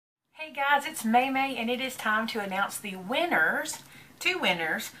Hey guys, it's Maymay and it is time to announce the winners, two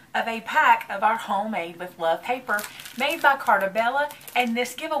winners, of a pack of our Homemade with Love paper made by Cartabella, and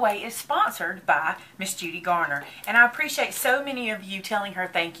this giveaway is sponsored by Miss Judy Garner. And I appreciate so many of you telling her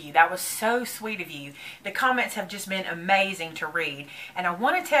thank you. That was so sweet of you. The comments have just been amazing to read. And I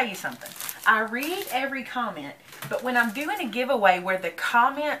want to tell you something. I read every comment, but when I'm doing a giveaway where the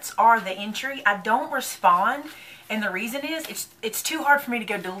comments are the entry, I don't respond. And the reason is, it's too hard for me to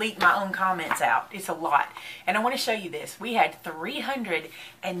go delete my own comments out. It's a lot. And I want to show you this. We had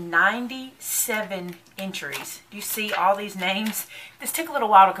 397 entries. You see all these names? This took a little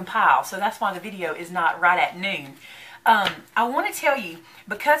while to compile, so that's why the video is not right at noon. I want to tell you,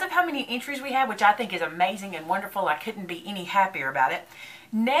 because of how many entries we have, which I think is amazing and wonderful, I couldn't be any happier about it.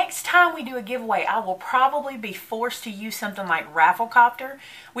 Next time we do a giveaway, I will probably be forced to use something like Rafflecopter,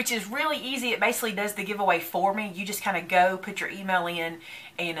 which is really easy. It basically does the giveaway for me. You just kind of go, put your email in,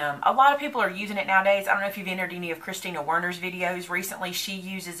 and a lot of people are using it nowadays. I don't know if you've entered any of Christina Werner's videos recently. She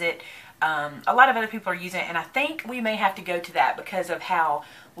uses it. A lot of other people are using it, and I think we may have to go to that because of how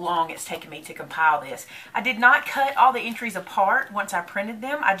long it's taken me to compile this. I did not cut all the entries apart once I printed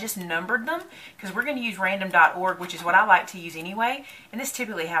them. I just numbered them because we're going to use random.org, which is what I like to use anyway, and this is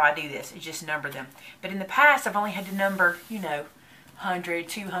typically how I do this, is just number them. But in the past, I've only had to number, 100,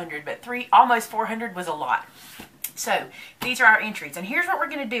 200, but almost 400 was a lot. So these are our entries, and here's what we're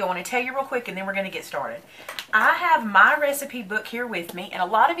going to do. I want to tell you real quick, and then we're going to get started. I have my recipe book here with me, and a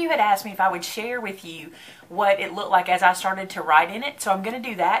lot of you had asked me if I would share with you what it looked like as I started to write in it, so I'm going to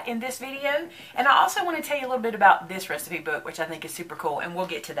do that in this video. And I also want to tell you a little bit about this recipe book, which I think is super cool, and we'll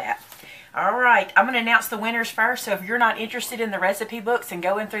get to that. All right, I'm going to announce the winners first, so if you're not interested in the recipe books and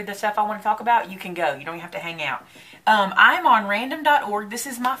going through the stuff I want to talk about, you can go. You don't have to hang out. I'm on random.org. This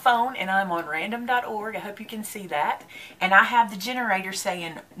is my phone, and I'm on random.org. I hope you can see that. And I have the generator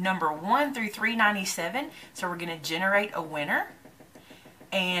saying number 1 through 397, so we're going to generate a winner.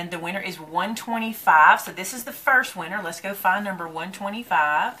 And the winner is 125, so this is the first winner. Let's go find number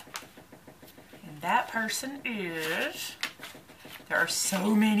 125. And that person is... There are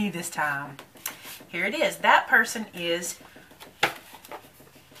so many this time. Here it is. That person is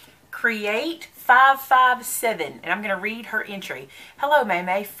Create557, and I'm going to read her entry. Hello,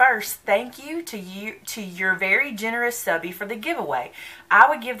 Maymay. First, thank you to your very generous subby for the giveaway. I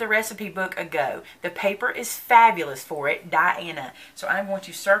would give the recipe book a go. The paper is fabulous for it, Diana. So I'm going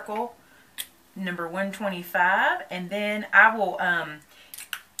to circle number 125, and then I will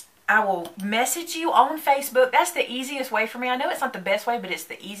message you on Facebook. That's the easiest way for me. I know it's not the best way, but it's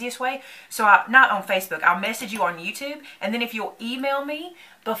the easiest way. So not on Facebook. I'll message you on YouTube. And then if you'll email me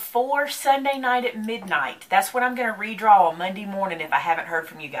before Sunday night at midnight, that's what I'm going to redraw on Monday morning if I haven't heard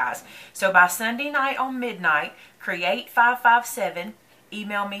from you guys. So by Sunday night on midnight, Create557,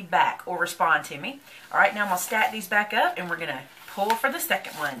 email me back or respond to me. All right, now I'm going to stack these back up, and we're going to pull for the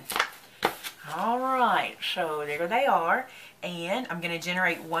second one. All right, so there they are. And I'm going to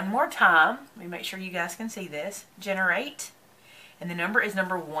generate one more time. Let me make sure you guys can see this. Generate. And the number is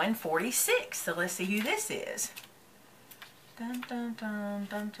number 146. So let's see who this is. Dun, dun, dun,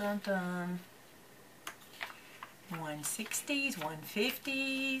 dun, dun, dun. 160s,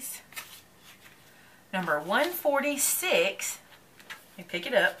 150s. Number 146, let me pick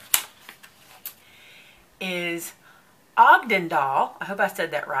it up, is Ogdendahl. I hope I said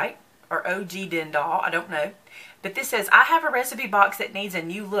that right. Or O.G. Dendahl. I don't know. But this says, I have a recipe box that needs a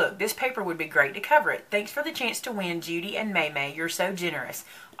new look. This paper would be great to cover it. Thanks for the chance to win, Judy and Maymay. You're so generous.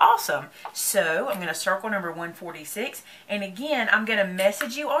 Awesome. So I'm going to circle number 146. And again, I'm going to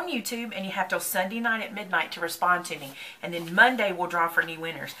message you on YouTube, and you have till Sunday night at midnight to respond to me. And then Monday we'll draw for new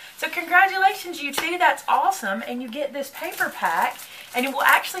winners. So congratulations, you two. That's awesome. And you get this paper pack. And it will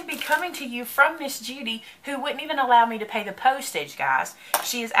actually be coming to you from Miss Judy, who wouldn't even allow me to pay the postage, guys.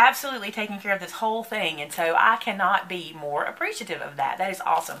 She is absolutely taking care of this whole thing, and so I cannot be more appreciative of that. That is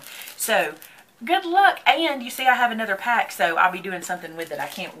awesome. So, good luck. And you see I have another pack, so I'll be doing something with it. I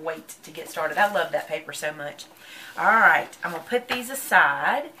can't wait to get started. I love that paper so much. All right, I'm going to put these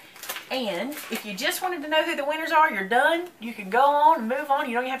aside. And if you just wanted to know who the winners are, you're done. You can go on and move on.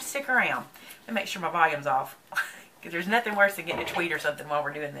 You don't even have to stick around. Let me make sure my volume's off. Because there's nothing worse than getting a tweet or something while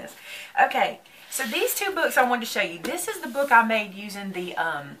we're doing this. Okay, so these two books I wanted to show you. This is the book I made using the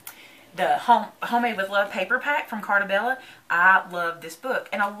Homemade with Love paper pack from Cartabella. I love this book.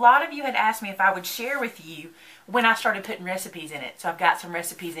 And a lot of you had asked me if I would share with you when I started putting recipes in it. So I've got some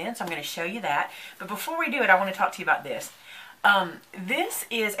recipes in, so I'm going to show you that. But before we do it, I want to talk to you about this. This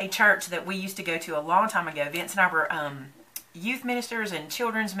is a church that we used to go to a long time ago. Vince and I were youth ministers and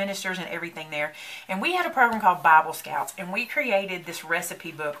children's ministers and everything there. And we had a program called Bible Scouts, and we created this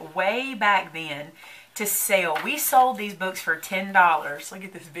recipe book way back then to sell. We sold these books for $10. Look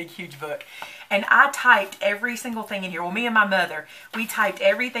at this big, huge book. And I typed every single thing in here. Well, me and my mother, we typed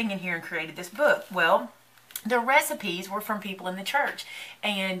everything in here and created this book. Well, the recipes were from people in the church,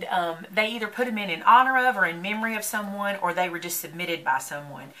 and they either put them in honor of or in memory of someone, or they were just submitted by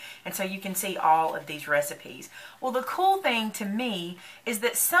someone. And so you can see all of these recipes. Well, the cool thing to me is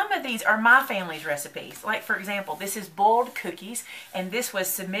that some of these are my family's recipes. Like, for example, this is boiled cookies, and this was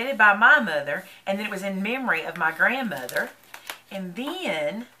submitted by my mother, and then it was in memory of my grandmother. And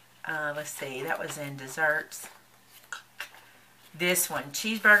then, let's see, that was in desserts. This one,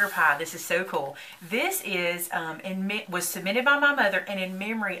 cheeseburger pie. This is so cool. This is was submitted by my mother and in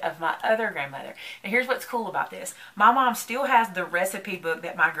memory of my other grandmother. And here's what's cool about this. My mom still has the recipe book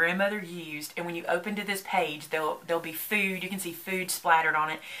that my grandmother used, and when you open to this page, there'll be food. You can see food splattered on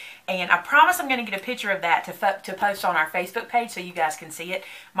it. And I promise I'm going to get a picture of that to post on our Facebook page so you guys can see it.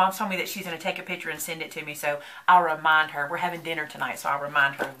 Mom told me that she's going to take a picture and send it to me, so I'll remind her. We're having dinner tonight, so I'll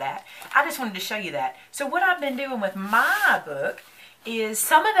remind her of that. I just wanted to show you that. So what I've been doing with my book is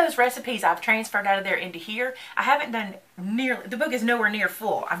some of those recipes I've transferred out of there into here. I haven't done nearly, the book is nowhere near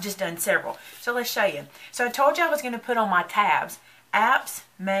full. I've just done several. So let's show you. So I told you I was going to put on my tabs, apps,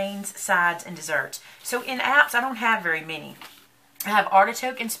 mains, sides, and desserts. So in apps, I don't have very many. I have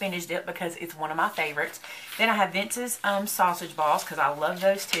artichoke and spinach dip because it's one of my favorites. Then I have Vince's sausage balls because I love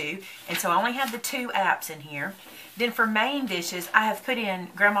those too. And so I only have the 2 apps in here. Then for main dishes, I have put in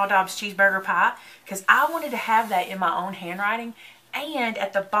Grandma Dobbs cheeseburger pie because I wanted to have that in my own handwriting. And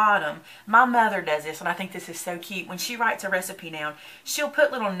at the bottom, my mother does this, and I think this is so cute. When she writes a recipe down, she'll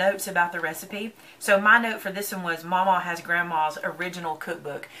put little notes about the recipe. So my note for this one was, Mama has Grandma's original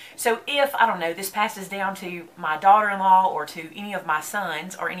cookbook. So if, I don't know, this passes down to my daughter-in-law or to any of my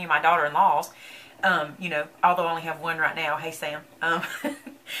sons or any of my daughter-in-laws, you know, although I only have one right now. Hey, Sam.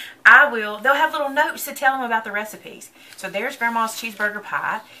 They'll have little notes to tell them about the recipes. So there's Grandma's cheeseburger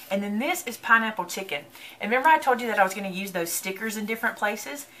pie. And then this is pineapple chicken. And remember I told you that I was going to use those stickers in different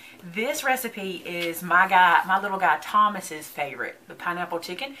places? This recipe is my little guy Thomas's favorite, the pineapple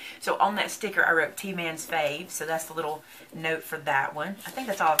chicken. So on that sticker I wrote T-Man's fave. So that's the little note for that one. I think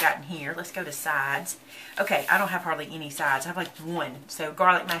that's all I've got in here. Let's go to sides. Okay, I don't have hardly any sides. I have like one. So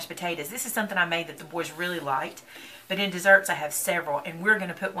garlic mashed potatoes. This is something I made that the boys really liked. But in desserts, I have several, and we're going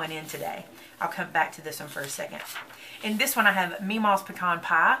to put one in today. I'll come back to this one for a second. In this one, I have Meemaw's pecan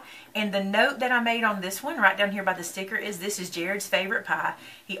pie, and the note that I made on this one, right down here by the sticker, is this is Jared's favorite pie.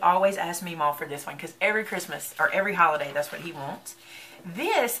 He always asks Meemaw for this one, because every Christmas, or every holiday, that's what he wants.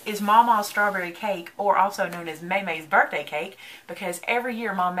 This is Mama's strawberry cake, or also known as Maymay's birthday cake, because every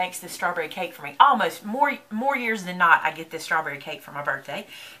year Mom makes this strawberry cake for me. Almost more years than not, I get this strawberry cake for my birthday.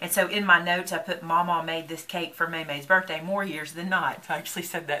 And so in my notes, I put Mama made this cake for Maymay's birthday more years than not. I actually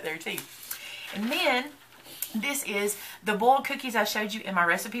said that there too. And then this is the boiled cookies I showed you in my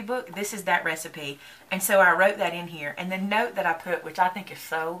recipe book. This is that recipe. And so I wrote that in here. And the note that I put, which I think is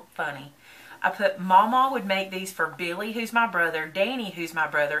so funny, I put Mama would make these for Billy, who's my brother, Danny, who's my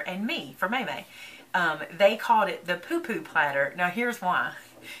brother, and me, for Maymay. They called it the poo-poo platter. Now, here's why.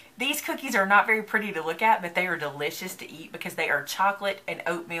 These cookies are not very pretty to look at, but they are delicious to eat because they are chocolate and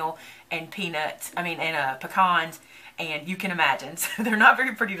oatmeal and peanuts, and pecans, and you can imagine. So they're not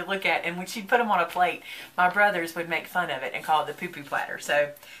very pretty to look at, and when she'd put them on a plate, my brothers would make fun of it and call it the poo-poo platter. So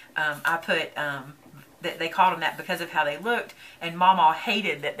I put... they called them that because of how they looked, and Mama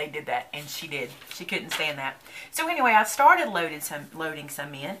hated that they did that, and she did. She couldn't stand that. So anyway, I started loading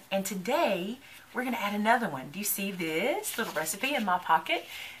some in, and today we're going to add another one. Do you see this little recipe in my pocket?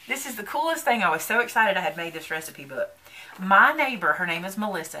 This is the coolest thing. I was so excited I had made this recipe book. My neighbor, her name is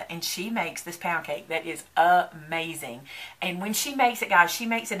Melissa, and she makes this pound cake that is amazing. And when she makes it, guys, she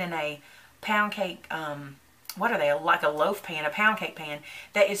makes it in a pound cake, what are they, like a loaf pan, a pound cake pan,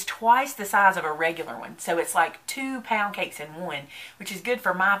 that is twice the size of a regular one. So it's like 2 pound cakes in one, which is good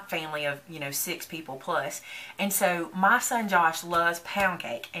for my family of, 6 people plus. And so my son Josh loves pound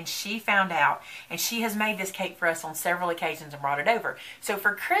cake, and she found out, and she has made this cake for us on several occasions and brought it over. So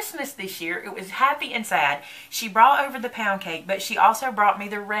for Christmas this year, it was happy and sad. She brought over the pound cake, but she also brought me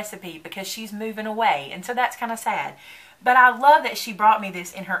the recipe because she's moving away, and so that's kind of sad. But I love that she brought me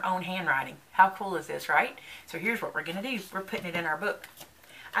this in her own handwriting. How cool is this, right? So here's what we're going to do. We're putting it in our book.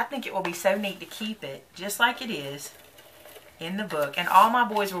 I think it will be so neat to keep it just like it is in the book. And all my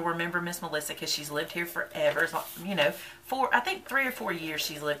boys will remember Miss Melissa because she's lived here forever. I think 3 or 4 years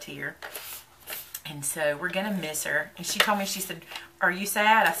she's lived here. And so we're going to miss her. And she told me, she said, are you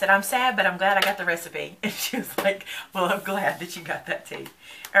sad? I said, I'm sad, but I'm glad I got the recipe. And she was like, well, I'm glad that you got that too.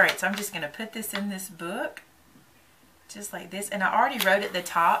 All right, so I'm just going to put this in this book, just like this. And I already wrote at the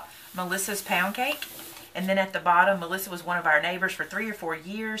top, Melissa's Pound Cake. And then at the bottom, Melissa was one of our neighbors for 3 or 4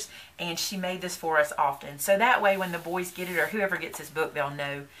 years, and she made this for us often. So that way, when the boys get it, or whoever gets this book, they'll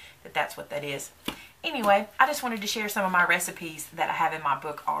know that that's what that is. Anyway, I just wanted to share some of my recipes that I have in my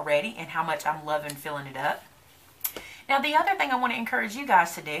book already and how much I'm loving filling it up. Now, the other thing I want to encourage you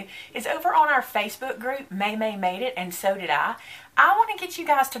guys to do is over on our Facebook group, Maymay Made It, and so did I want to get you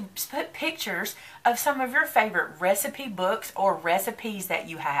guys to put pictures of some of your favorite recipe books or recipes that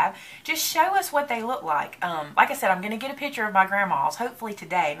you have. Just show us what they look like. Like I said, I'm going to get a picture of my grandma's, hopefully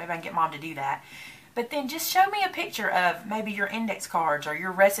today. Maybe I can get Mom to do that. But then just show me a picture of maybe your index cards or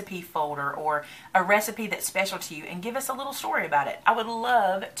your recipe folder or a recipe that's special to you, and give us a little story about it. I would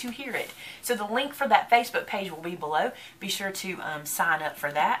love to hear it. So the link for that Facebook page will be below. Be sure to sign up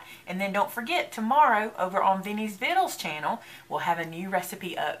for that. And then don't forget, tomorrow over on Vinny's Vittles channel, we'll have a new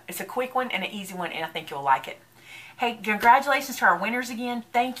recipe up. It's a quick one and an easy one, and I think you'll like it. Hey, congratulations to our winners again.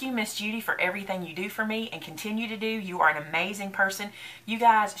 Thank you, Miss Judy, for everything you do for me and continue to do. You are an amazing person. You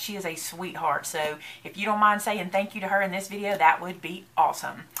guys, she is a sweetheart. So if you don't mind saying thank you to her in this video, that would be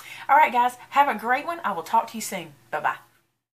awesome. All right, guys, have a great one. I will talk to you soon. Bye-bye.